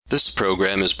This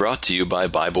program is brought to you by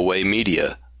Bible Way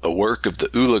Media, a work of the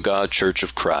Ulaga Church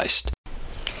of Christ.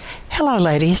 Hello,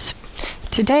 ladies.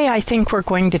 Today I think we're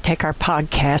going to take our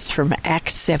podcast from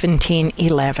Acts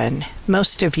 17:11.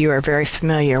 Most of you are very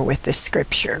familiar with this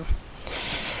scripture.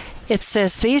 It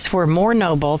says, "These were more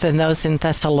noble than those in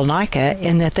Thessalonica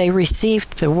in that they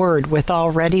received the word with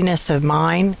all readiness of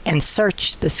mind and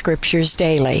searched the scriptures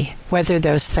daily, whether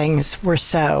those things were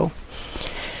so."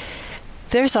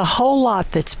 There's a whole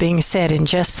lot that's being said in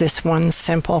just this one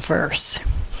simple verse.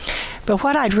 But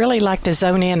what I'd really like to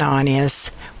zone in on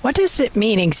is, what does it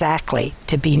mean exactly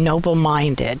to be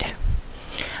noble-minded?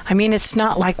 I mean, it's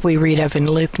not like we read of in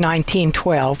Luke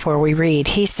 19:12, where we read,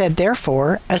 "He said,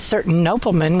 therefore, a certain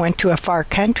nobleman went to a far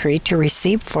country to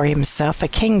receive for himself a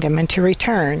kingdom and to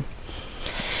return."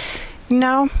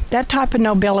 No, that type of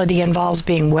nobility involves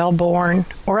being well-born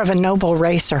or of a noble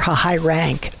race or a high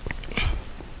rank.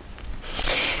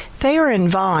 Thayer and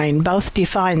Vine both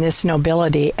define this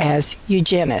nobility as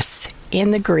eugenis. In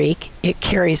the Greek, it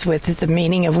carries with it the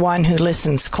meaning of one who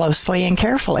listens closely and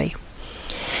carefully.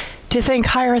 To think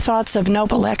higher thoughts of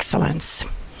noble excellence.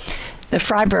 The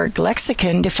Freiburg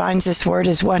lexicon defines this word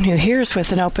as one who hears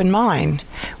with an open mind,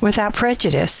 without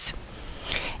prejudice.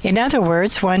 In other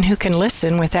words, one who can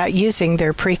listen without using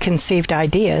their preconceived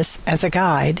ideas as a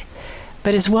guide,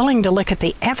 but is willing to look at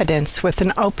the evidence with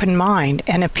an open mind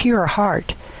and a pure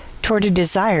heart toward a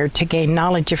desire to gain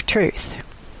knowledge of truth.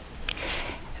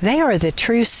 They are the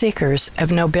true seekers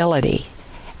of nobility,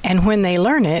 and when they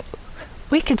learn it,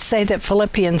 we could say that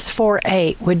Philippians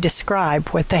 4:8 would describe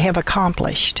what they have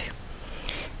accomplished.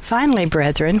 Finally,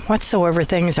 brethren, whatsoever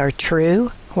things are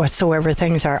true, whatsoever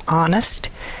things are honest,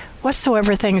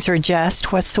 whatsoever things are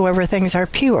just, whatsoever things are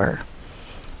pure,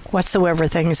 whatsoever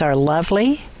things are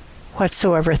lovely,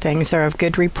 whatsoever things are of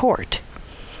good report.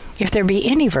 If there be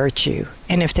any virtue,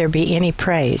 and if there be any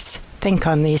praise, think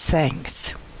on these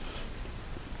things.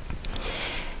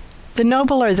 The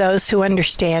noble are those who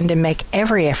understand and make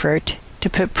every effort to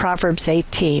put Proverbs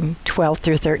 18:12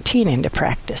 through 13 into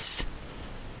practice.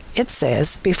 It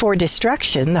says, "Before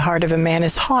destruction the heart of a man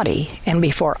is haughty, and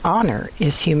before honor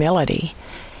is humility.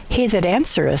 He that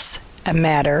answereth a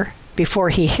matter before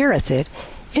he heareth it,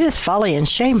 it is folly and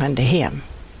shame unto him."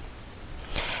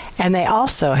 And they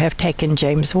also have taken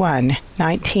James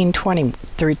 1:19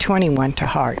 through 21 to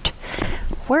heart.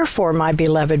 "Wherefore, my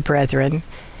beloved brethren,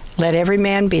 let every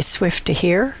man be swift to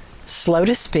hear, slow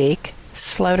to speak,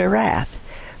 slow to wrath.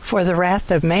 For the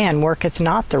wrath of man worketh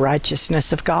not the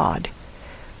righteousness of God.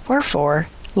 Wherefore,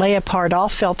 lay apart all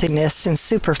filthiness and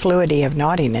superfluity of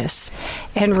naughtiness,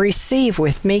 and receive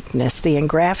with meekness the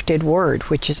engrafted word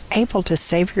which is able to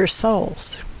save your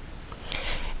souls."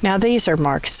 Now these are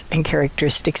marks and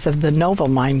characteristics of the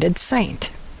noble-minded saint.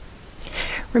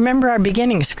 Remember our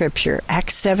beginning scripture,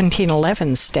 Acts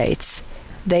 17:11 states,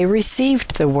 "They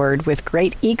received the word with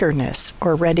great eagerness,"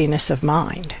 or readiness of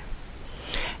mind.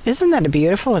 Isn't that a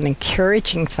beautiful and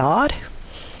encouraging thought?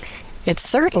 It's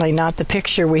certainly not the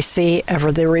picture we see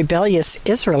of the rebellious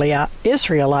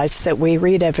Israelites that we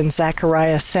read of in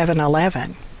Zechariah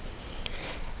 7:11.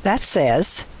 That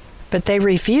says, "But they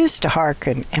refused to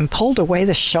hearken, and pulled away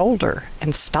the shoulder,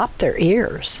 and stopped their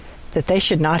ears, that they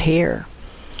should not hear.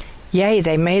 Yea,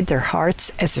 they made their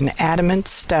hearts as an adamant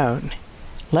stone,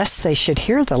 lest they should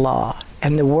hear the law,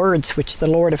 and the words which the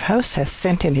Lord of hosts hath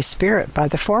sent in his Spirit by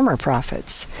the former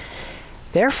prophets.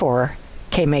 Therefore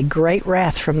came a great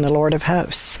wrath from the Lord of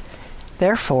hosts.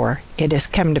 Therefore it is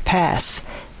come to pass,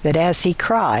 that as he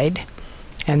cried,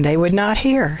 and they would not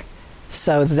hear,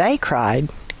 so they cried,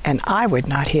 and I would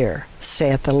not hear,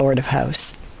 saith the Lord of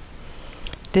hosts."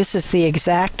 This is the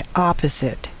exact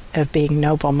opposite of being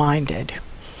noble-minded.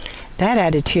 That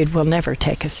attitude will never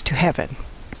take us to heaven.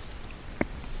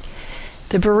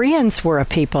 The Bereans were a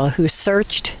people who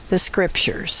searched the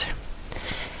scriptures.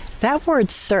 That word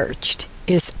searched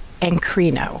is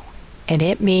enkrino, and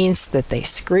it means that they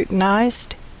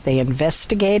scrutinized, they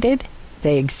investigated,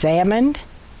 they examined,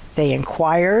 they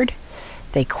inquired,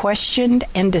 they questioned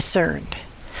and discerned.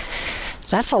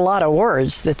 That's a lot of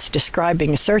words that's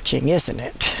describing searching, isn't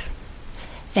it?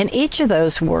 And each of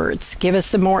those words give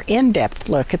us a more in-depth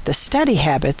look at the study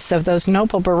habits of those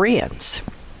noble Bereans.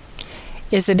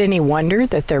 Is it any wonder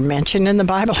that they're mentioned in the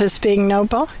Bible as being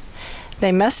noble?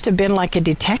 They must have been like a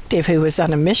detective who was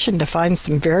on a mission to find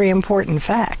some very important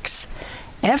facts,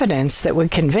 evidence that would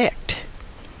convict,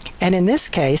 and in this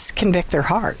case, convict their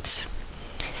hearts.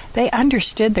 They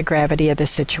understood the gravity of the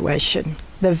situation,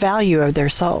 the value of their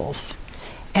souls.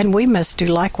 And we must do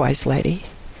likewise, ladies.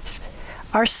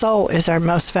 Our soul is our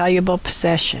most valuable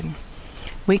possession.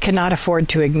 We cannot afford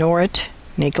to ignore it,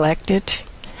 neglect it,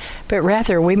 but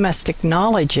rather we must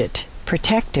acknowledge it,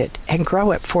 protect it, and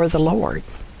grow it for the Lord.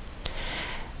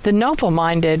 The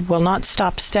noble-minded will not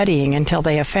stop studying until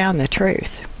they have found the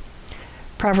truth.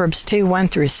 Proverbs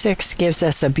 2:1-6 gives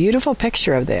us a beautiful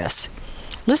picture of this.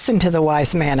 Listen to the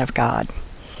wise man of God.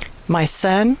 My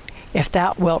son, if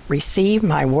thou wilt receive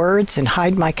my words and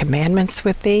hide my commandments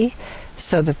with thee,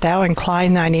 so that thou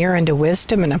incline thine ear unto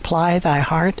wisdom and apply thy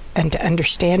heart unto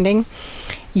understanding,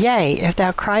 yea, if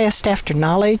thou criest after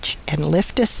knowledge and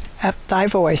liftest up thy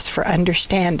voice for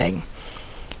understanding,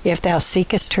 if thou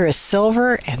seekest her as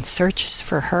silver and searchest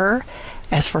for her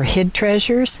as for hid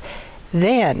treasures,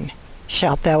 then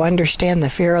shalt thou understand the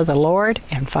fear of the Lord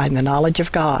and find the knowledge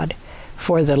of God.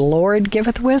 For the Lord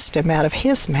giveth wisdom, out of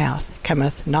his mouth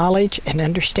cometh knowledge and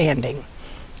understanding.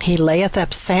 He layeth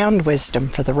up sound wisdom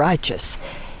for the righteous.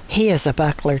 He is a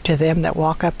buckler to them that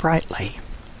walk uprightly.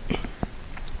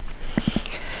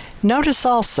 Notice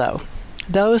also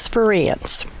those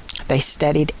Bereans. They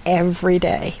studied every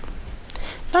day.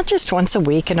 Not just once a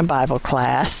week in a Bible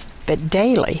class, but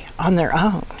daily on their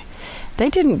own. They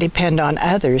didn't depend on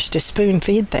others to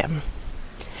spoon-feed them.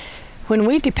 When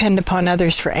we depend upon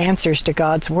others for answers to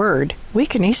God's Word, we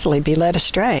can easily be led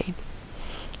astray.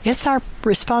 It's our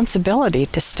responsibility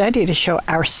to study to show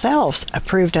ourselves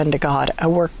approved unto God, a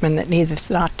workman that needeth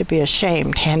not to be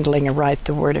ashamed, handling aright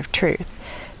the word of truth.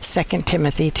 2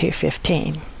 Timothy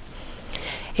 2:15.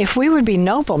 If we would be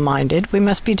noble-minded, we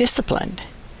must be disciplined.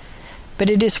 But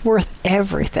it is worth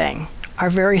everything. Our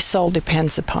very soul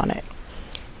depends upon it.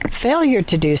 Failure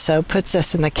to do so puts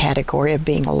us in the category of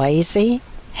being lazy,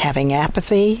 having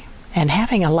apathy, and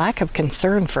having a lack of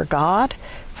concern for God,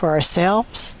 for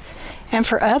ourselves, and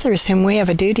for others whom we have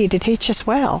a duty to teach as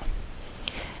well.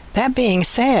 That being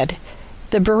said,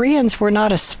 the Bereans were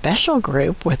not a special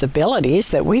group with abilities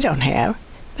that we don't have.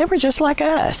 They were just like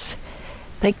us.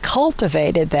 They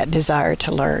cultivated that desire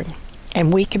to learn,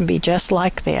 and we can be just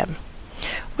like them.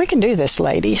 We can do this,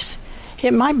 ladies.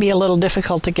 It might be a little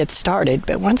difficult to get started,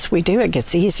 but once we do, it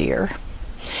gets easier.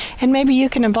 And maybe you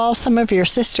can involve some of your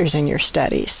sisters in your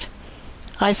studies.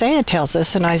 Isaiah tells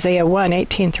us in Isaiah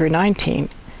 1:18-19,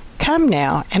 Come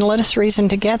now, and let us reason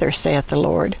together, saith the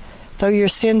Lord. Though your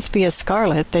sins be as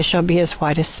scarlet, they shall be as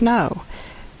white as snow.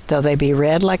 Though they be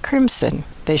red like crimson,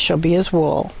 they shall be as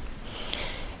wool.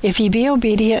 If ye be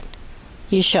obedient,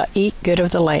 ye shall eat good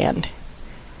of the land.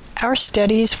 Our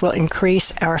studies will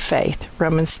increase our faith,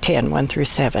 Romans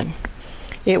 10:1-7.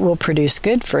 It will produce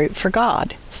good fruit for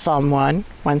God, Psalm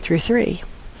 1:1-3.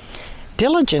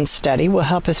 Diligent study will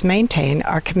help us maintain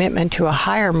our commitment to a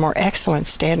higher, more excellent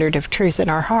standard of truth in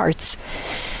our hearts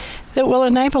that will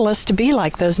enable us to be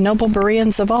like those noble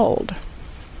Bereans of old.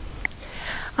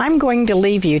 I'm going to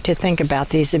leave you to think about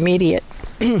these immediate,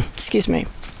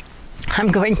 I'm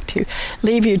going to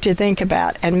leave you to think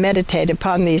about and meditate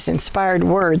upon these inspired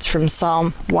words from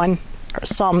Psalm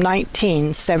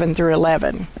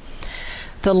 19:7-11.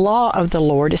 The law of the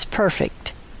Lord is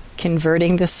perfect,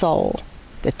 converting the soul.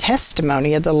 The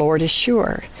testimony of the Lord is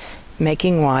sure,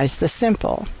 making wise the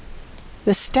simple.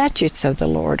 The statutes of the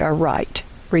Lord are right,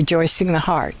 rejoicing the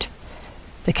heart.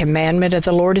 The commandment of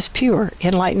the Lord is pure,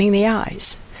 enlightening the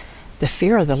eyes. The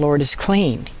fear of the Lord is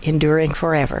clean, enduring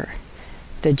forever.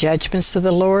 The judgments of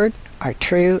the Lord are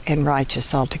true and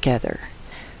righteous altogether.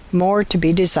 More to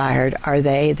be desired are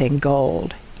they than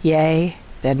gold, yea,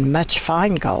 than much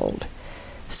fine gold.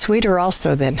 Sweeter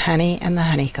also than honey and the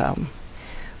honeycomb.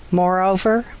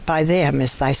 Moreover, by them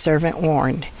is thy servant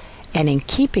warned, and in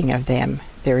keeping of them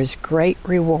there is great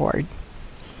reward.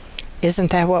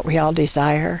 Isn't that what we all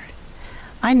desire?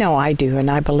 I know I do, and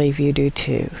I believe you do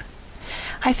too.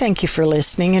 I thank you for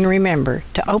listening, and remember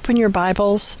to open your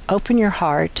Bibles, open your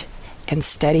heart, and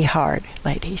study hard,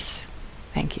 ladies.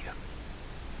 Thank you.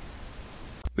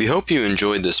 We hope you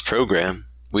enjoyed this program.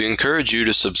 We encourage you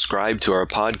to subscribe to our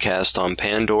podcast on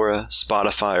Pandora,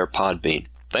 Spotify, or Podbean.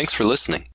 Thanks for listening.